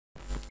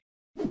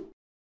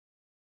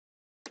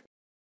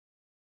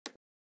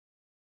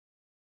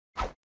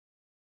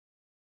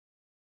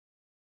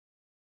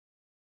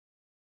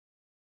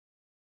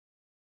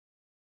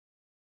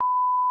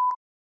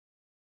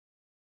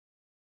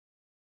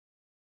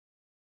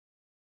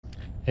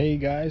Hey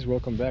guys,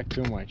 welcome back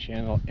to my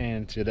channel,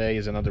 and today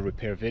is another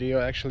repair video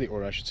actually,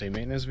 or I should say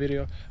maintenance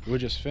video. We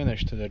just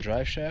finished the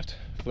drive shaft,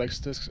 flex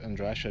discs and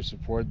drive shaft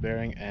support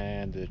bearing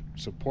and the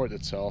support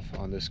itself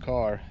on this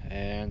car,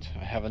 and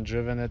I haven't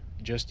driven it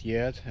just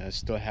yet. I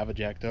still have it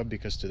jacked up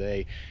because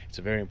today it's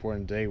a very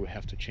important day. We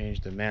have to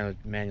change the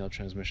manual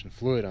transmission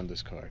fluid on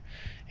this car.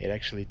 It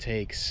actually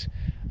takes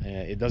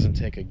it doesn't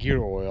take a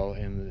gear oil,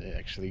 and it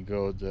actually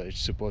it's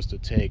supposed to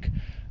take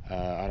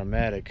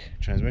automatic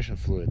transmission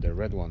fluid, the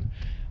red one.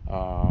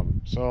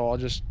 So I'll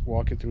just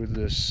walk you through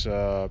this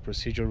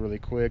procedure really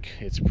quick.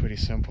 It's pretty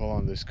simple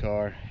on this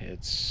car.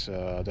 It's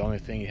the only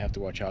thing you have to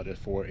watch out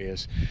for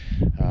is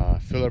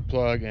filler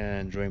plug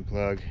and drain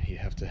plug. You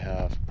have to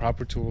have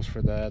proper tools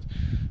for that.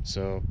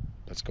 So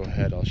let's go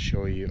ahead, I'll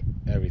show you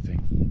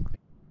everything.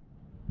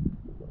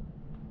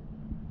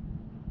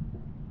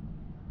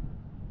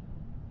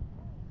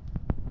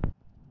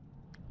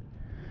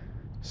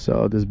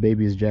 So this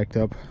baby is jacked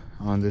up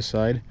on this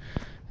side,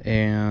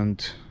 and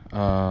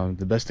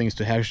the best thing is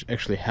to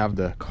actually have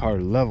the car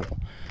level.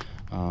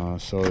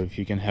 So if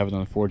you can have it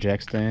on 4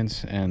 jack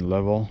stands and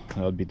level, that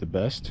would be the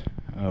best.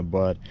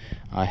 But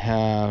I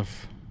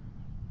have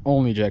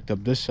only jacked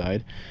up this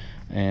side,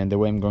 and the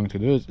way I'm going to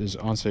do it is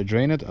once I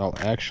drain it, I'll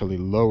actually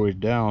lower it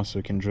down so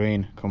it can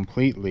drain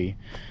completely,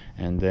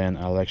 and then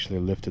I'll actually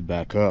lift it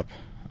back up.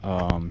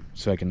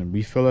 So I can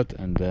refill it,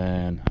 and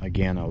then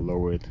again I'll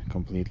lower it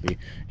completely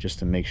just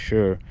to make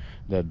sure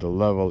that the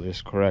level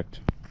is correct.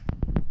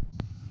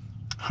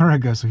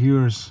 Alright guys, so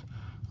here's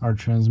our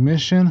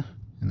transmission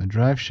and the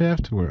drive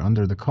shaft. We're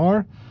under the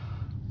car,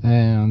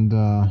 and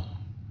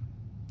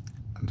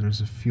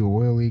there's a few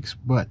oil leaks,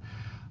 but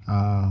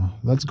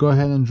let's go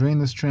ahead and drain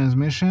this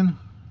transmission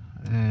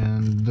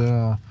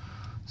and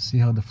see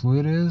how the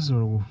fluid is.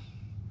 Or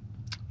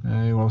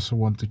I also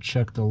want to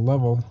check the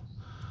level,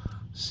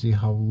 see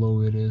how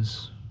low it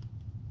is.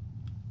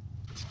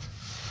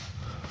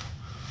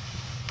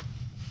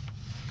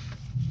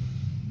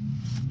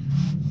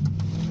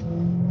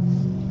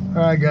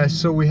 Alright guys,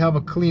 so we have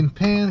a clean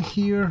pan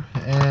here,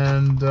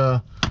 and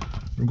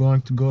we're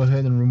going to go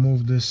ahead and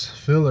remove this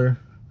filler,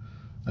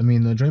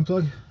 the drain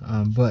plug,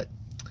 but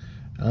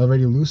I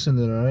already loosened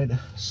it. Alright,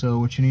 so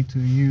what you need to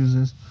use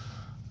is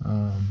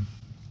a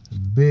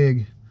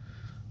big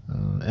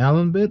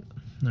Allen bit.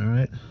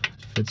 Alright,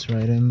 fits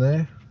right in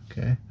there.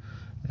 Okay,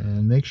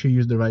 and make sure you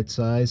use the right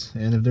size,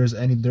 and if there's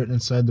any dirt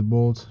inside the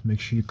bolt, make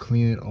sure you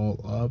clean it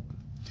all up,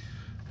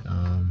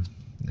 and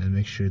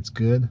make sure it's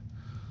good.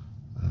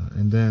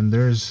 And then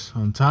there's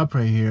on top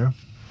right here,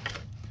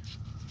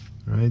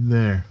 right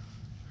there,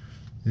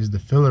 is the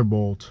filler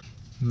bolt.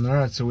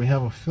 Alright, so we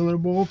have a filler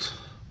bolt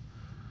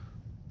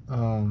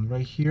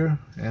right here,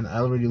 and I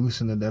already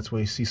loosened it. That's why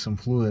you see some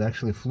fluid.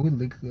 Actually,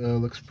 fluid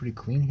looks pretty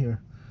clean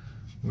here,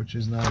 which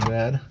is not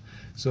bad.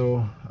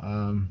 So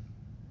I'm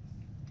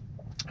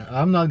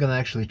not gonna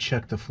actually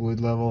check the fluid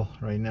level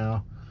right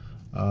now.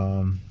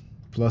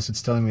 Plus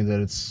it's telling me that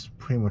it's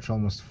pretty much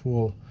almost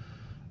full,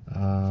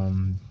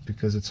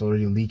 because it's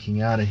already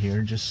leaking out of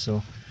here. Just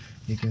so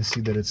you can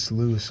see that it's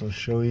loose, I'll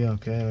show you.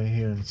 Okay, right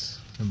here,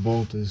 the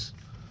bolt is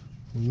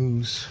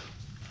loose.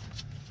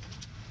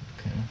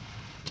 Okay,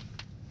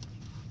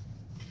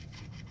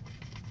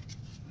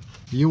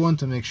 you want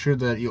to make sure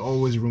that you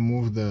always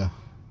remove the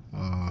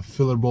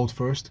filler bolt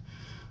first,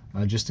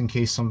 just in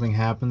case something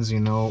happens,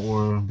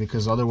 or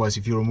because otherwise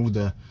if you remove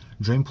the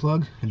drain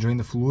plug and drain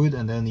the fluid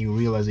and then you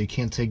realize that you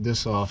can't take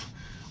this off,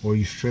 or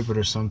you strip it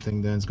or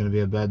something, then it's going to be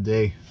a bad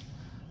day.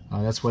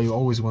 That's why you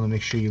always want to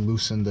make sure you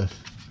loosen the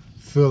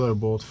filler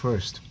bolt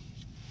first.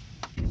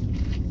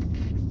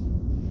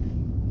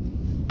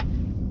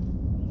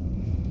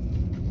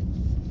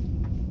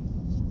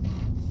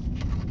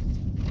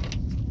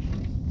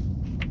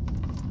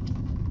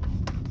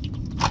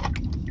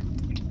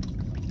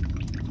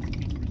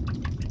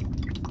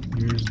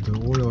 Here's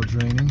the oil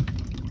draining.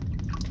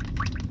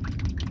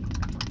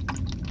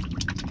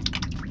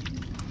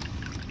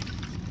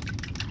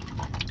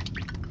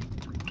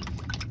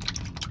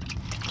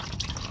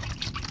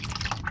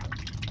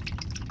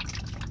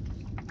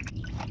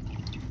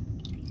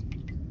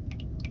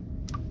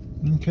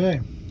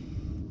 Okay,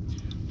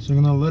 so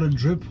I'm gonna let it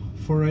drip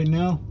for right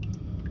now,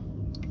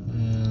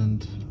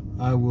 and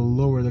I will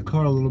lower the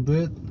car a little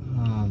bit.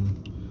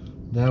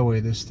 That way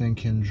this thing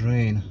can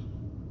drain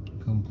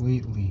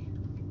completely.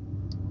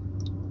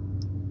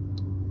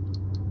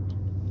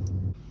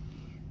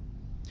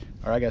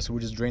 Alright guys, so we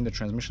just drained the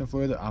transmission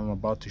fluid. I'm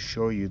about to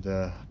show you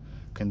the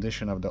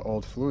condition of the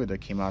old fluid that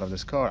came out of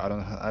this car. I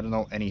don't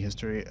know any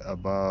history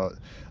of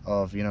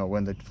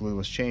when the fluid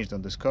was changed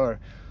on this car.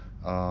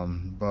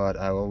 But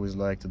I always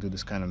like to do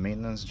this kind of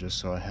maintenance just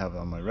so I have it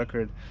on my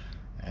record,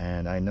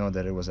 and I know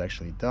that it was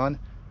actually done.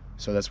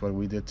 So that's what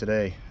we did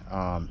today.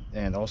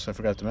 And also I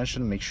forgot to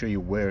mention, make sure you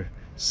wear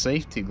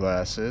safety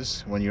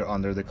glasses when you're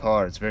under the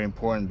car. It's very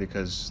important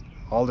because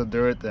all the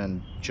dirt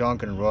and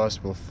junk and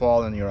rust will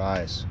fall in your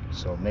eyes.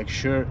 So make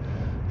sure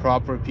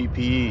proper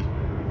PPE.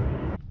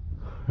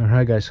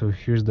 Alright guys, so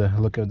here's the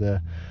look of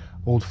the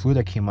old fluid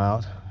that came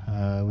out.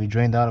 We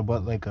drained out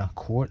about like a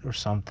quart or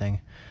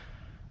something.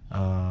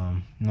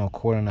 No,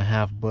 quart and a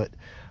half, but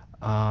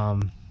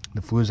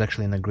the fluid is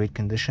actually in a great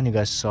condition. You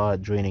guys saw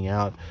it draining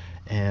out,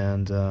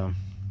 and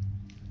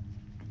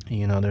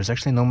you know, there's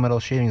actually no metal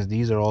shavings.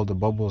 These are all the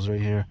bubbles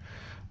right here.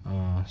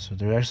 So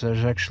there's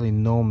actually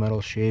no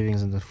metal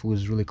shavings, and the fluid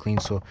is really clean.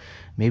 So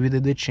maybe they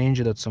did change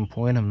it at some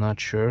point, I'm not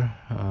sure.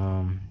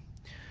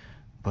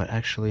 But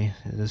actually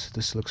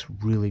this looks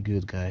really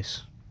good,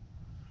 guys.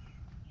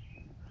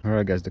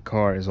 Alright guys, the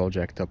car is all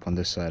jacked up on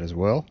this side as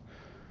well.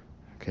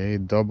 Okay,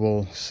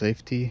 double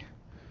safety.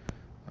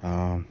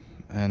 And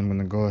I'm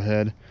gonna go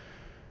ahead,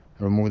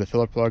 remove the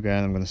filler plug,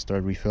 and I'm gonna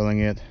start refilling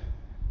it.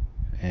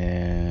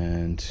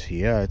 And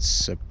yeah,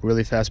 it's a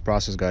really fast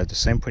process, guys. The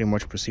same pretty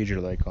much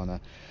procedure like on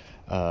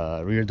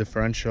a rear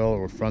differential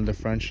or front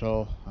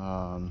differential.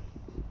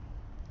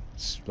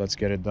 Let's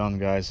get it done,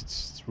 guys.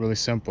 It's really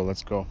simple.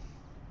 Let's go.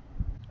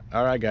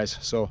 All right guys,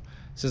 so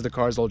since the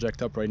car is all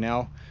jacked up right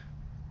now,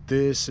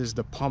 this is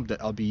the pump that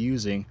I'll be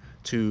using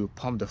to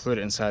pump the fluid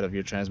inside of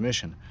your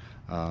transmission.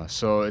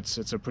 So it's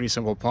a pretty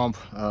simple pump.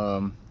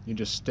 You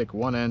just stick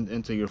one end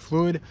into your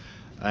fluid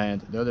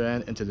and the other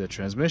end into the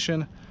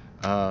transmission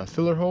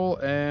filler hole,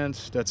 and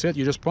that's it.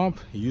 You just pump.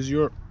 You use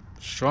your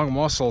strong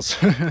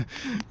muscles.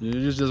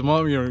 You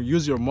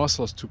use your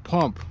muscles to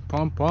pump,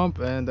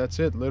 and that's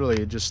it.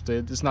 Literally,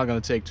 it's not gonna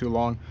take too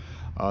long.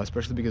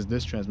 Especially because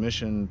this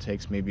transmission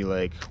takes maybe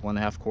like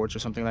 1.5 quarts or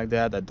something like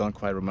that. I don't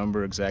quite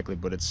remember exactly,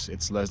 but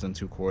it's less than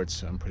 2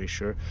 quarts, I'm pretty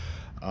sure.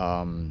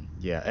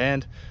 Yeah,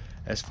 and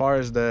as far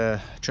as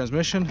the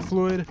transmission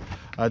fluid,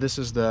 this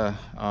is the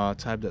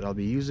type that I'll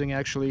be using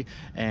actually.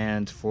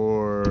 And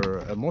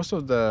for most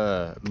of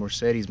the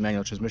Mercedes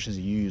manual transmissions,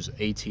 you use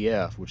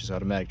ATF, which is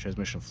automatic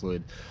transmission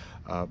fluid.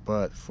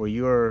 But for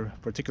your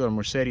particular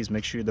Mercedes,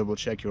 make sure you double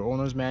check your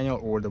owner's manual,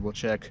 or double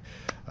check,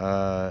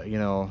 you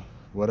know,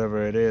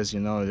 whatever it is. You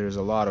know, there's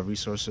a lot of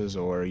resources,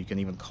 or you can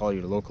even call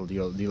your local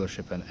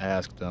dealership and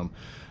ask them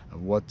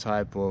what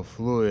type of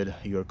fluid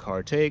your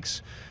car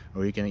takes,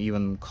 or you can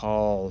even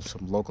call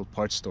some local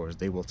parts stores.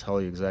 They will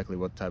tell you exactly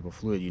what type of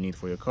fluid you need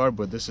for your car.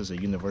 But this is a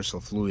universal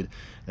fluid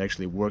that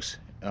actually works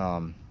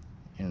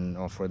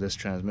for this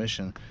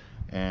transmission,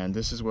 and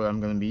this is what I'm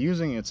going to be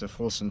using. It's a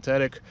full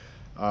synthetic,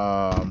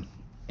 and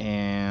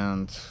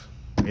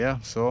yeah,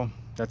 so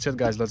that's it,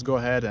 guys. Let's go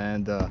ahead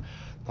and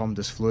pump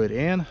this fluid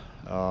in,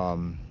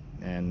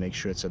 and make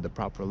sure it's at the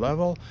proper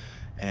level,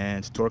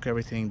 and torque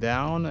everything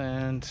down,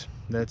 and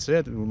that's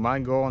it. We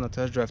might go on a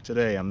test drive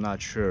today, I'm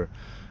not sure,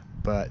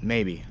 but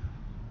maybe.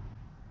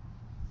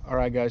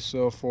 Alright guys,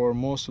 so for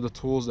most of the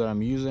tools that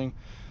I'm using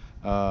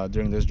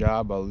during this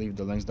job, I'll leave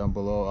the links down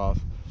below off,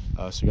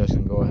 so you guys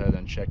can go ahead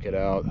and check it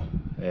out,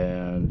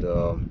 and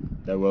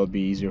that will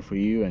be easier for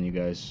you, and you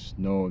guys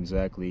know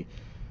exactly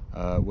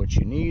what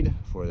you need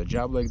for the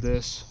job like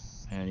this.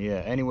 And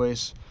yeah,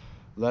 anyways,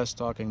 less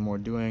talking, more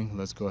doing.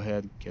 Let's go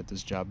ahead, get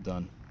this job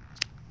done.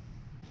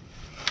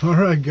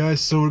 Alright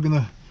guys, so we're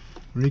gonna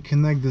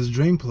reconnect this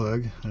drain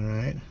plug.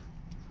 Alright,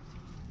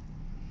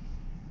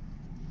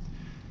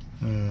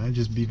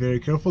 just be very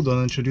careful,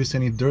 don't introduce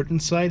any dirt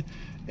inside.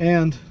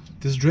 And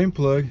this drain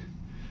plug,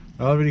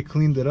 I already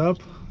cleaned it up.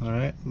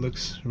 Alright,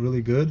 looks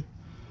really good.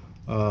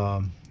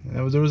 There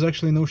was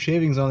actually no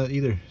shavings on it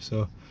either,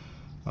 so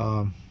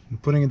I'm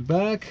putting it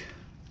back.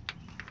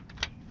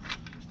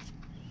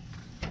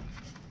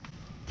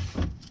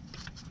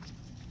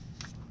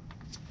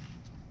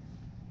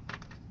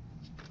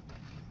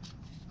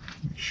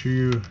 Make sure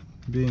you're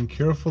being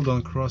careful,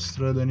 don't cross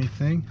thread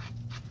anything.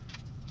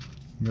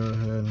 Go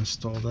ahead and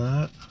install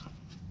that.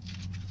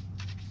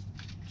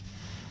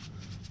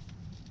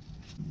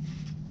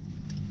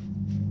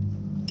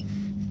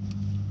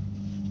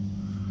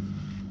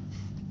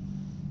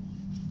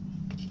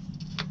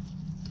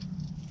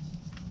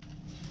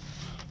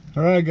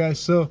 Alright guys,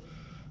 so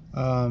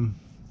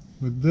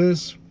with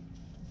this,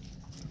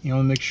 you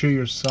want to make sure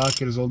your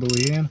socket is all the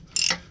way in,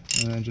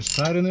 and then just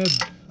tighten it.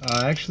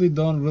 I actually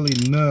don't really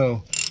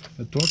know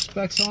the torque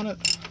specs on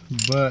it,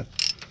 but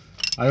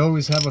I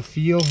always have a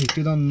feel. If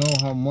you don't know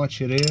how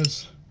much it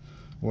is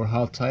or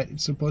how tight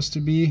it's supposed to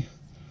be,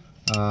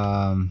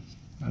 I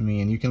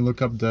mean, you can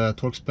look up the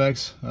torque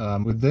specs.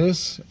 With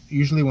this,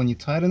 usually when you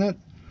tighten it,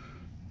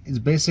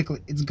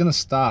 it's gonna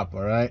stop.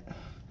 All right,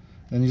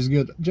 and you just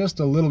get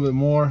just a little bit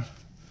more,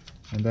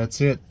 and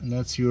that's it. And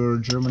that's your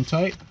German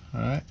tight.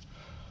 All right.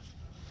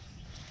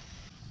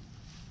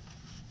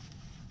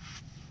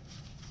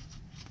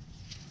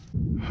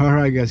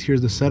 Alright guys,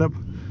 here's the setup.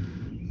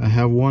 I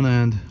have one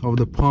end of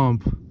the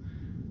pump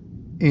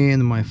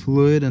in my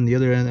fluid, and the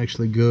other end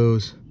actually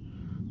goes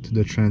to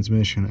the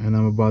transmission, and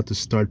I'm about to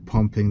start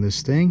pumping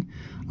this thing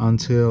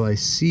until I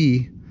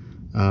see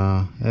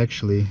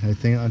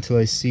until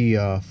I see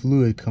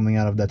fluid coming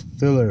out of that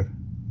filler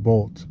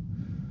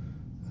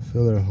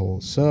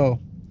hole. So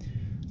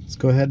let's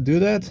go ahead and do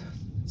that.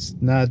 It's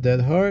not that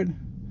hard,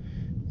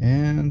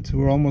 and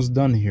we're almost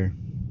done here.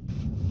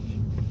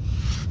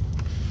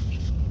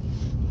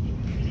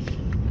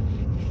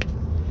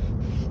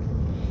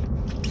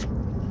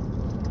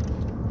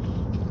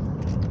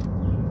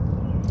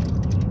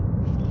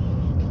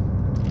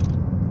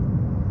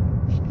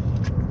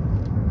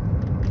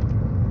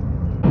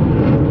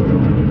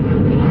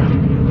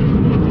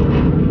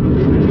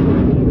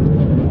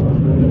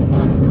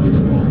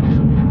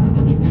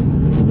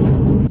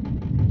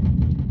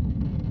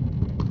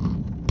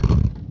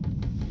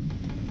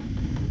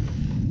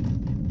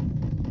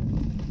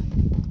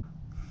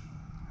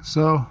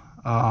 So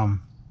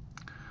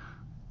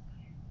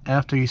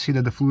after you see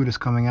that the fluid is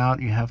coming out,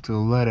 you have to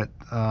let it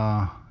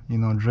you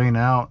know, drain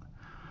out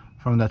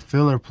from that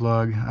filler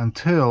plug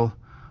until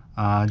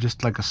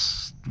just like a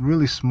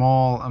really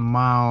small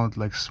amount,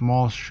 like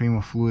small stream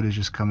of fluid is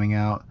just coming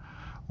out,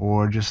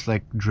 or just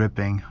like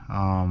dripping.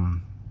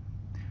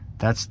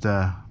 That's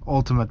the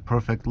ultimate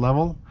perfect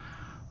level.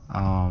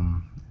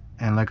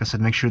 And like I said,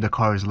 make sure the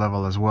car is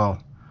level as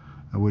well,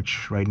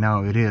 which right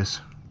now it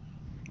is.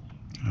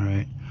 All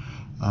right.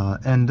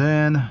 And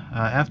then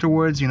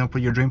afterwards, you know,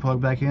 put your drain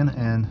plug back in,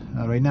 and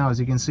right now, as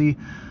you can see,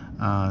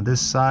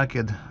 this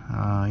socket,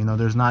 you know,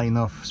 there's not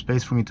enough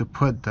space for me to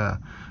put the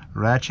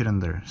ratchet in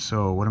there.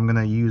 So what I'm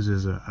gonna use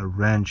is a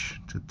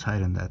wrench to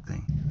tighten that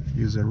thing.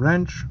 Use a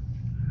wrench,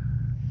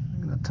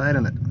 I'm gonna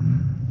tighten it.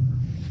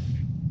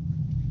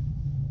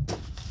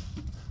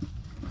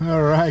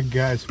 All right,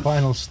 guys,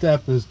 final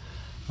step is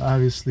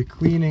obviously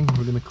cleaning.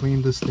 We're gonna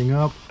clean this thing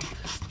up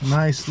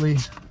nicely.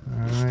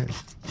 All right,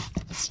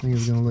 this thing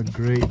is gonna look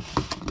great.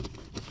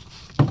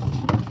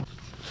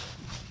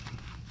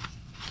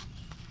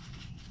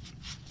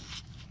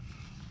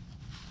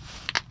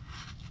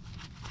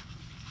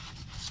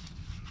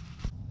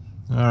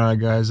 Alright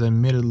guys, I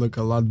made it look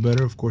a lot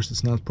better. Of course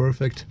it's not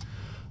perfect.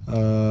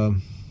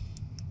 I'm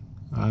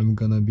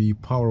gonna be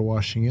power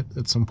washing it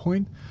at some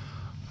point,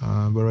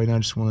 but right now I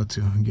just wanted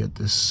to get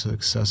this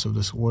excess of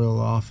this oil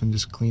off and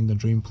just clean the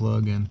drain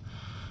plug and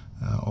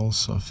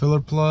also a filler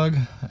plug.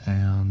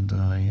 And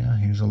yeah,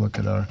 here's a look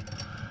at our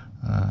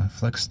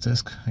flex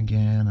disc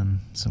again and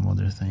some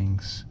other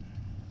things.